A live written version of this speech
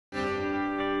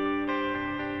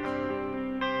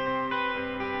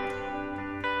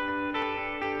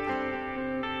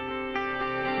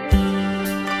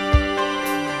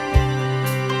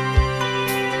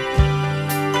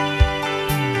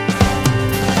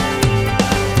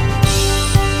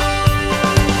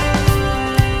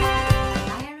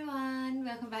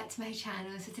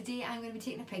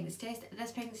taking a pregnancy test.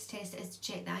 This pregnancy test is to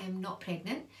check that I am not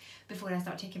pregnant before I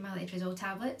start taking my Letrozole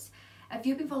tablets. If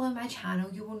you've been following my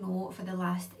channel, you will know for the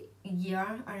last year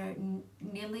or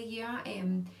nearly a year,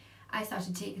 I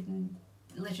started taking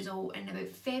Letrozole in about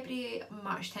February,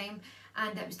 March time,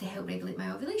 and it was to help regulate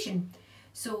my ovulation.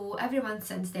 So every month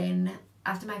since then,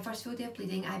 after my first full day of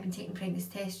bleeding, I've been taking pregnancy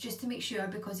tests just to make sure,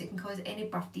 because it can cause any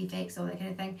birth defects, all that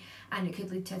kind of thing, and it could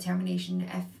lead to a termination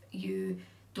if you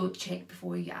don't check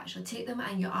before you actually take them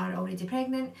and you are already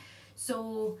pregnant.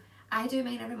 So I do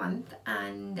mine every month,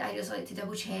 and I just like to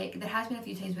double check. There has been a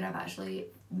few times where I've actually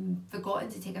forgotten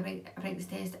to take a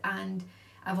pregnancy test and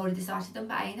I've already started them,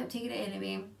 but I end up taking it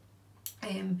anyway.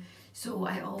 So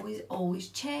I always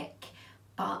check.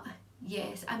 But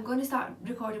yes, I'm going to start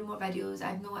recording more videos.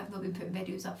 I've not been putting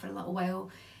videos up for a little while.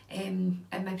 In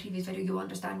my previous video you'll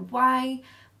understand why,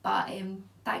 but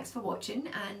thanks for watching,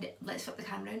 and let's flip the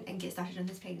camera around and get started on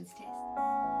this pregnancy test.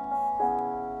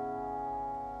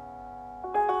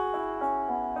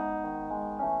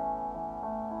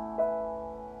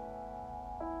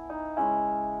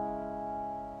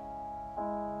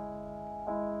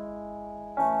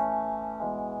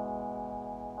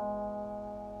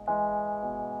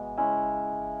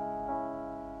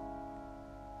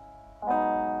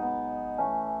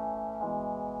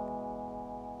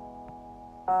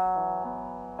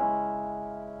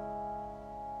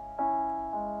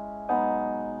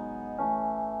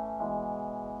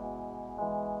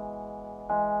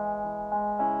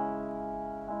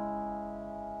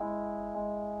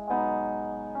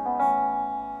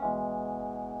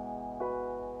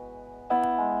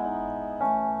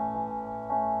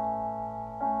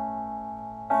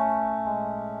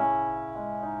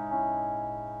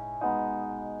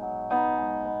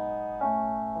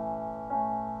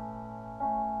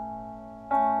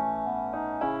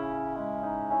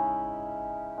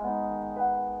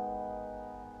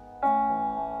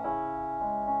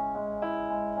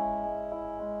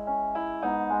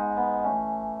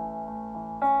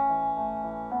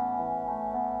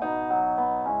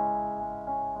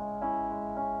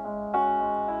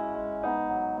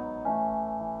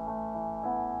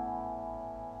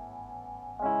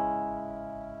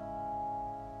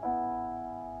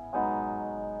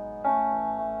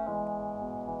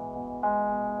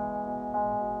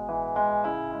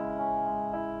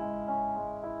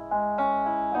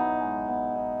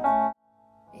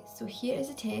 So here is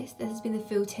a test. This has been the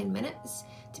full 10 minutes.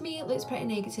 To me it looks pretty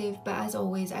negative, but as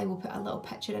always I will put a little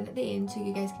picture in at the end so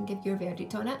you guys can give your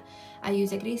verdict on it. I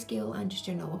use a grayscale and just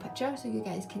your normal picture so you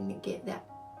guys can get that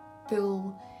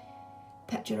full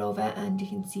picture of it and you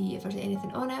can see if there's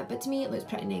anything on it, but to me it looks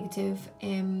pretty negative.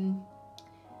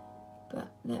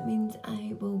 But that means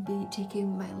I will be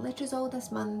taking my Letrozole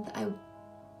this month. I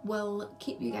will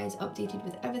keep you guys updated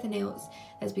with everything else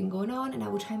that's been going on, and I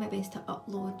will try my best to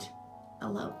upload a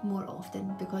little more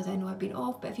often because I know I've been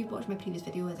off, but if you've watched my previous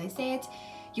video, as I said,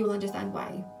 you will understand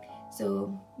why.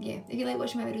 So yeah, if you like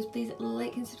watching my videos, please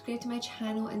like and subscribe to my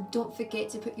channel, and don't forget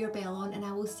to put your bell on, and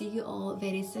I will see you all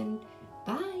very soon.